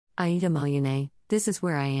Aida Millionet, This Is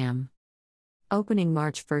Where I Am. Opening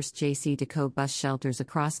March 1st, JCDecaux bus shelters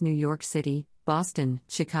across New York City, Boston,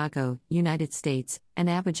 Chicago, United States, and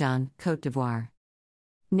Abidjan, Côte d'Ivoire.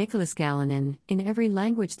 Nicolas Galanin, In Every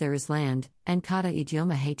Language There Is Land, and Cada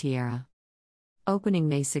Idioma Hay Tierra. Opening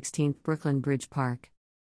May 16th, Brooklyn Bridge Park.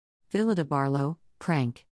 Villa de Barlow,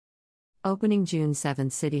 Prank. Opening June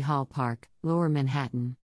 7th, City Hall Park, Lower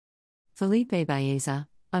Manhattan. Felipe Baeza,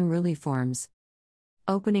 Unruly Forms.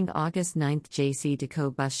 Opening August 9th,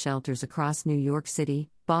 JCDecaux bus shelters across New York City,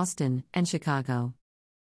 Boston, and Chicago.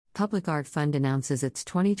 Public Art Fund announces its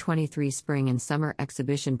 2023 Spring and Summer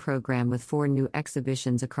Exhibition program with 4 new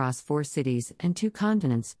exhibitions across 4 cities and 2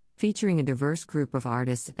 continents, featuring a diverse group of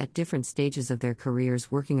artists at different stages of their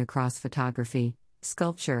careers working across photography,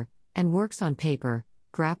 sculpture, and works on paper,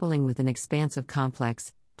 grappling with an expanse of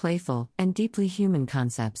complex, playful, and deeply human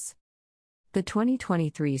concepts. The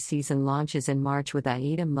 2023 season launches in March with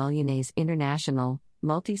Aida Millionet's international,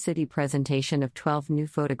 multi-city presentation of 12 new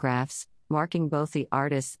photographs, marking both the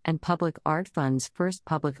artist's and Public Art Fund's first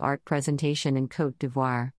public art presentation in Côte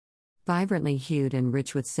d'Ivoire. Vibrantly hued and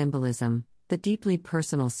rich with symbolism, the deeply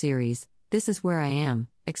personal series, This Is Where I Am,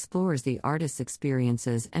 explores the artist's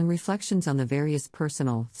experiences and reflections on the various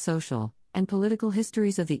personal, social, and political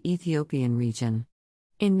histories of the Ethiopian region.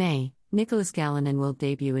 In May, Nicolas Galanin will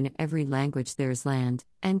debut In Every Language There's Land,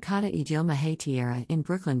 and Cada Idioma Hay Tierra in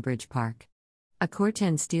Brooklyn Bridge Park. A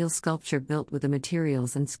Corten steel sculpture built with the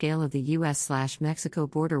materials and scale of the US/Mexico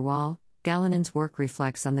border wall, Galanin's work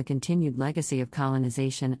reflects on the continued legacy of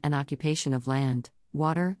colonization and occupation of land,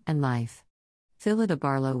 water, and life. Villa de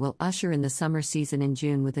Barlow will usher in the summer season in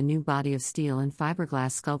June with a new body of steel and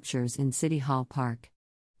fiberglass sculptures in City Hall Park.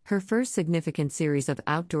 Her first significant series of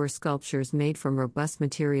outdoor sculptures made from robust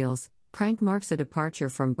materials, Prank marks a departure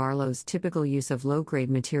from Barlow's typical use of low-grade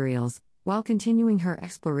materials, while continuing her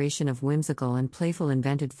exploration of whimsical and playful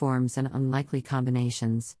invented forms and unlikely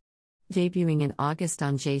combinations. Debuting in August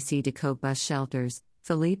on JCDecaux bus shelters,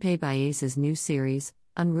 Felipe Baeza's new series,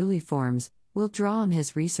 Unruly Forms, will draw on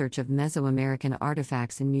his research of Mesoamerican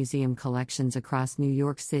artifacts in museum collections across New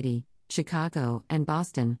York City, Chicago, and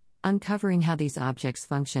Boston, uncovering how these objects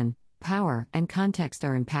function, power, and context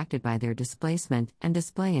are impacted by their displacement and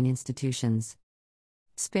display in institutions.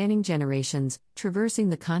 Spanning generations, traversing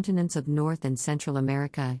the continents of North and Central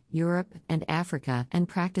America, Europe, and Africa, and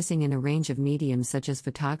practicing in a range of mediums such as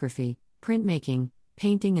photography, printmaking,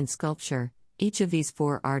 painting, and sculpture, each of these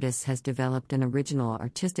 4 artists has developed an original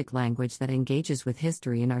artistic language that engages with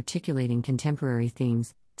history in articulating contemporary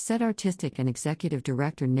themes, said artistic and executive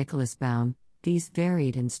director Nicholas Baum. These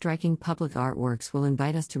varied and striking public artworks will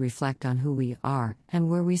invite us to reflect on who we are and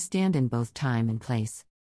where we stand in both time and place.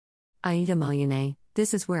 Aida Millionet,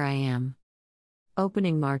 This Is Where I Am.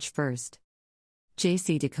 Opening March 1st.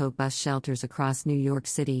 JCDecaux bus shelters across New York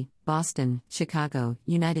City, Boston, Chicago,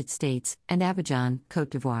 United States, and Abidjan,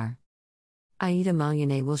 Côte d'Ivoire. Aida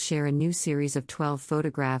Millionet will share a new series of 12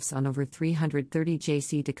 photographs on over 330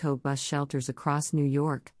 JCDecaux bus shelters across New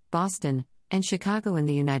York, Boston, and Chicago in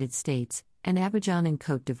the United States, and Abidjan in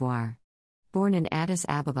Côte d'Ivoire. Born in Addis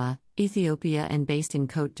Ababa, Ethiopia and based in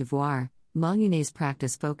Côte d'Ivoire, Millionet's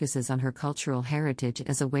practice focuses on her cultural heritage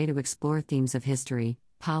as a way to explore themes of history,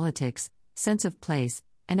 politics, sense of place,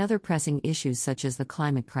 and other pressing issues such as the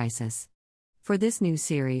climate crisis. For this new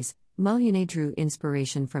series, Millionet drew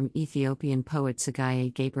inspiration from Ethiopian poet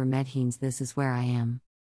Tsagaye Gaber Medhine's This Is Where I Am.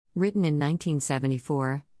 Written in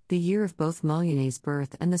 1974, the year of both Millionet's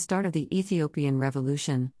birth and the start of the Ethiopian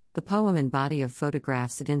Revolution, the poem and body of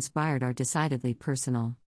photographs it inspired are decidedly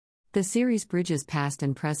personal. The series bridges past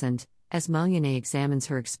and present, as Millionet examines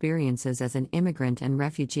her experiences as an immigrant and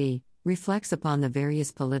refugee, reflects upon the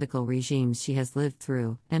various political regimes she has lived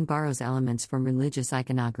through, and borrows elements from religious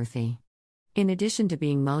iconography. In addition to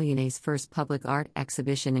being Millionet's first public art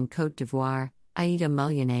exhibition in Côte d'Ivoire, Aida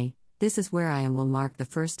Millionet, This Is Where I Am will mark the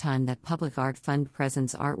first time that Public Art Fund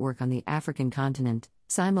presents artwork on the African continent,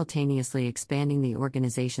 simultaneously expanding the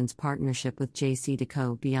organization's partnership with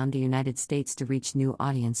JCDecaux beyond the United States to reach new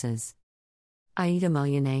audiences. Aida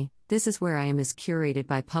Millionet, This Is Where I Am is curated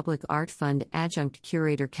by Public Art Fund adjunct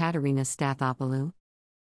curator Katerina Stathopoulou.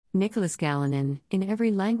 Nicolas Galanin, In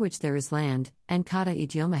Every Language There Is Land, and Cada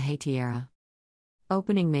Idioma Hay Tierra.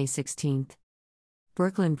 Opening May 16th.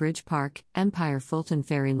 Brooklyn Bridge Park, Empire Fulton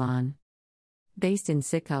Ferry Lawn. Based in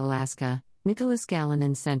Sitka, Alaska, Nicolas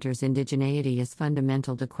Galanin centers indigeneity as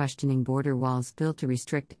fundamental to questioning border walls built to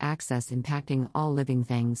restrict access impacting all living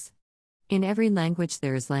things. In Every Language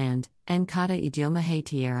There Is Land, and Cada Idioma Hay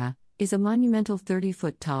Tierra, is a monumental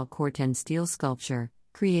 30-foot-tall Corten steel sculpture,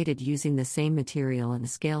 created using the same material and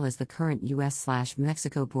scale as the current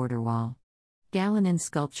US/Mexico border wall. Galinin's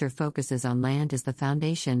sculpture focuses on land as the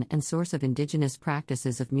foundation and source of indigenous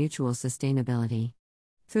practices of mutual sustainability.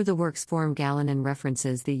 Through the work's form, Galinin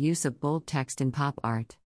references the use of bold text in pop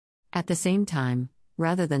art. At the same time,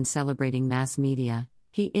 rather than celebrating mass media,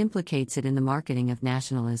 he implicates it in the marketing of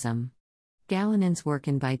nationalism. Galinin's work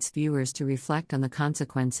invites viewers to reflect on the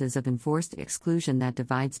consequences of enforced exclusion that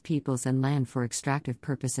divides peoples and land for extractive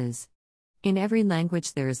purposes. In every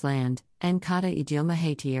language there is land, and cada idioma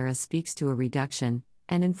hay tierra speaks to a reduction,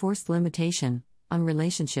 and enforced limitation, on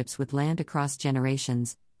relationships with land across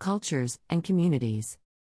generations, cultures, and communities.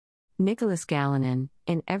 Nicholas Galinin,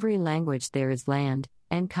 In Every Language There Is Land,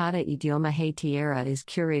 and Cada Idioma Hay Tierra is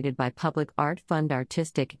curated by Public Art Fund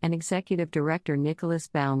Artistic and Executive Director Nicholas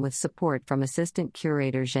Baum with support from Assistant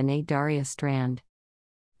Curator Jeanne Daria Strand.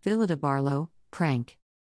 Villa de Barlow, Prank.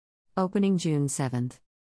 Opening June 7.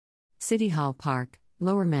 City Hall Park,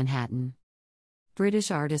 Lower Manhattan. British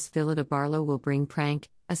artist Villa de Barlow will bring Prank,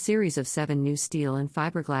 a series of 7 new steel and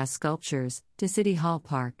fiberglass sculptures, to City Hall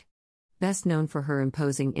Park. Best known for her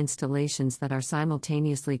imposing installations that are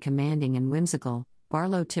simultaneously commanding and whimsical,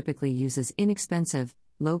 Barlow typically uses inexpensive,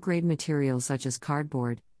 low-grade materials such as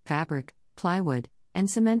cardboard, fabric, plywood, and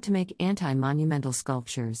cement to make anti-monumental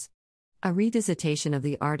sculptures. A revisitation of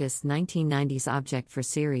the artist's 1990s object for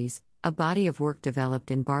series, a body of work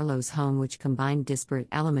developed in Barlow's home which combined disparate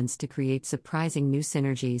elements to create surprising new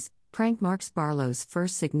synergies, Prank marks Barlow's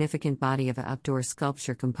first significant body of outdoor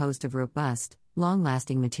sculpture composed of robust,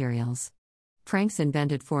 long-lasting materials. Prank's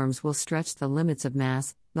invented forms will stretch the limits of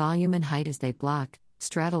mass, volume and height as they block,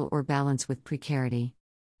 straddle or balance with precarity.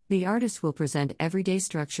 The artist will present everyday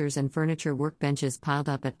structures and furniture workbenches piled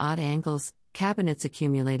up at odd angles, cabinets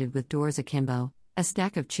accumulated with doors akimbo, a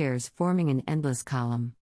stack of chairs forming an endless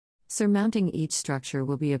column. Surmounting each structure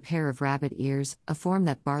will be a pair of rabbit ears, a form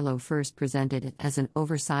that Barlow first presented as an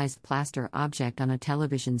oversized plaster object on a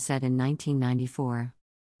television set in 1994.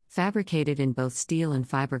 Fabricated in both steel and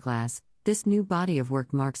fiberglass, this new body of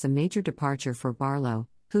work marks a major departure for Barlow,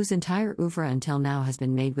 whose entire oeuvre until now has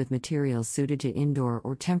been made with materials suited to indoor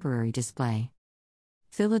or temporary display.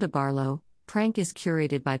 Villa de Barlow, Prank is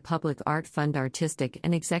curated by Public Art Fund Artistic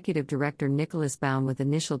and Executive Director Nicholas Baum with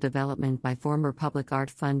initial development by former Public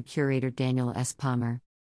Art Fund curator Daniel S. Palmer.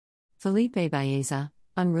 Felipe Baeza,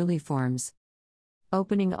 Unruly Forms.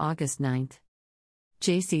 Opening August 9.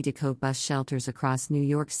 J.C. Decaux bus shelters across New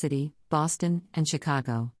York City, Boston, and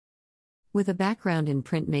Chicago. With a background in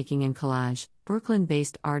printmaking and collage,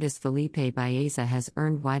 Brooklyn-based artist Felipe Baeza has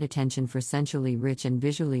earned wide attention for sensually rich and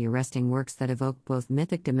visually arresting works that evoke both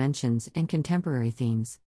mythic dimensions and contemporary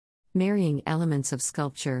themes. Marrying elements of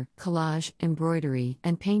sculpture, collage, embroidery,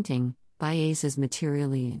 and painting, Baeza's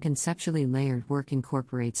materially and conceptually layered work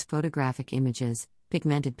incorporates photographic images,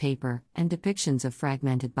 pigmented paper, and depictions of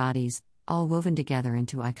fragmented bodies, all woven together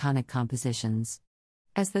into iconic compositions.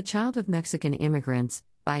 As the child of Mexican immigrants,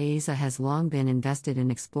 Baeza has long been invested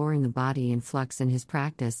in exploring the body in flux in his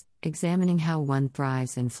practice, examining how one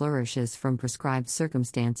thrives and flourishes from prescribed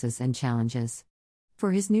circumstances and challenges.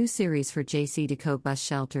 For his new series for J.C. Decaux bus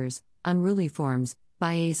shelters, Unruly Forms,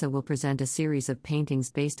 Baeza will present a series of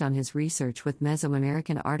paintings based on his research with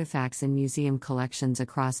Mesoamerican artifacts in museum collections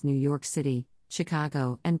across New York City,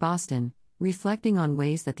 Chicago, and Boston, reflecting on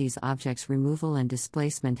ways that these objects' removal and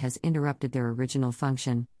displacement has interrupted their original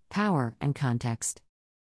function, power, and context.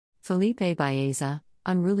 Felipe Baeza,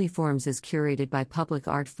 Unruly Forms is curated by Public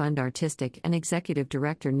Art Fund Artistic and Executive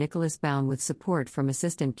Director Nicholas Baum with support from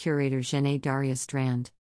Assistant Curator Jeanne Daria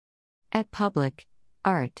Strand. At Public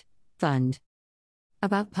Art Fund.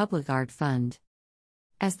 About Public Art Fund.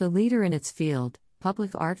 As the leader in its field,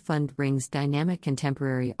 Public Art Fund brings dynamic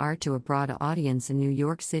contemporary art to a broad audience in New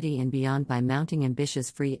York City and beyond by mounting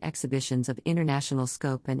ambitious free exhibitions of international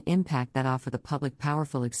scope and impact that offer the public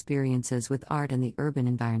powerful experiences with art in the urban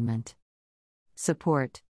environment.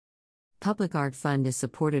 Support. Public Art Fund is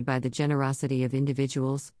supported by the generosity of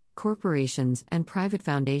individuals, corporations, and private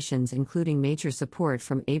foundations, including major support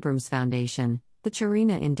from Abrams Foundation, the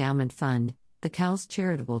Charina Endowment Fund, the Cowles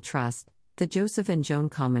Charitable Trust, the Joseph and Joan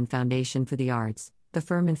Coleman Foundation for the Arts, the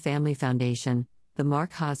Furman Family Foundation, the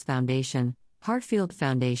Mark Haas Foundation, Hartfield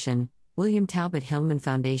Foundation, William Talbot Hillman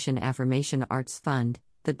Foundation Affirmation Arts Fund,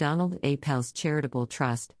 the Donald A. Pels Charitable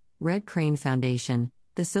Trust, Red Crane Foundation,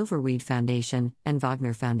 the Silverweed Foundation, and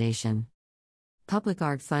Wagner Foundation. Public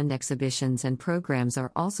Art Fund exhibitions and programs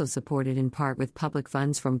are also supported in part with public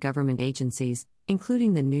funds from government agencies,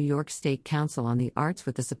 including the New York State Council on the Arts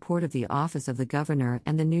with the support of the Office of the Governor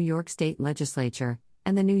and the New York State Legislature,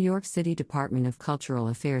 and the New York City Department of Cultural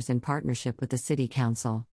Affairs in partnership with the City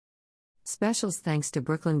Council. Specials thanks to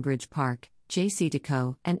Brooklyn Bridge Park, JC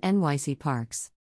Deco, and NYC Parks.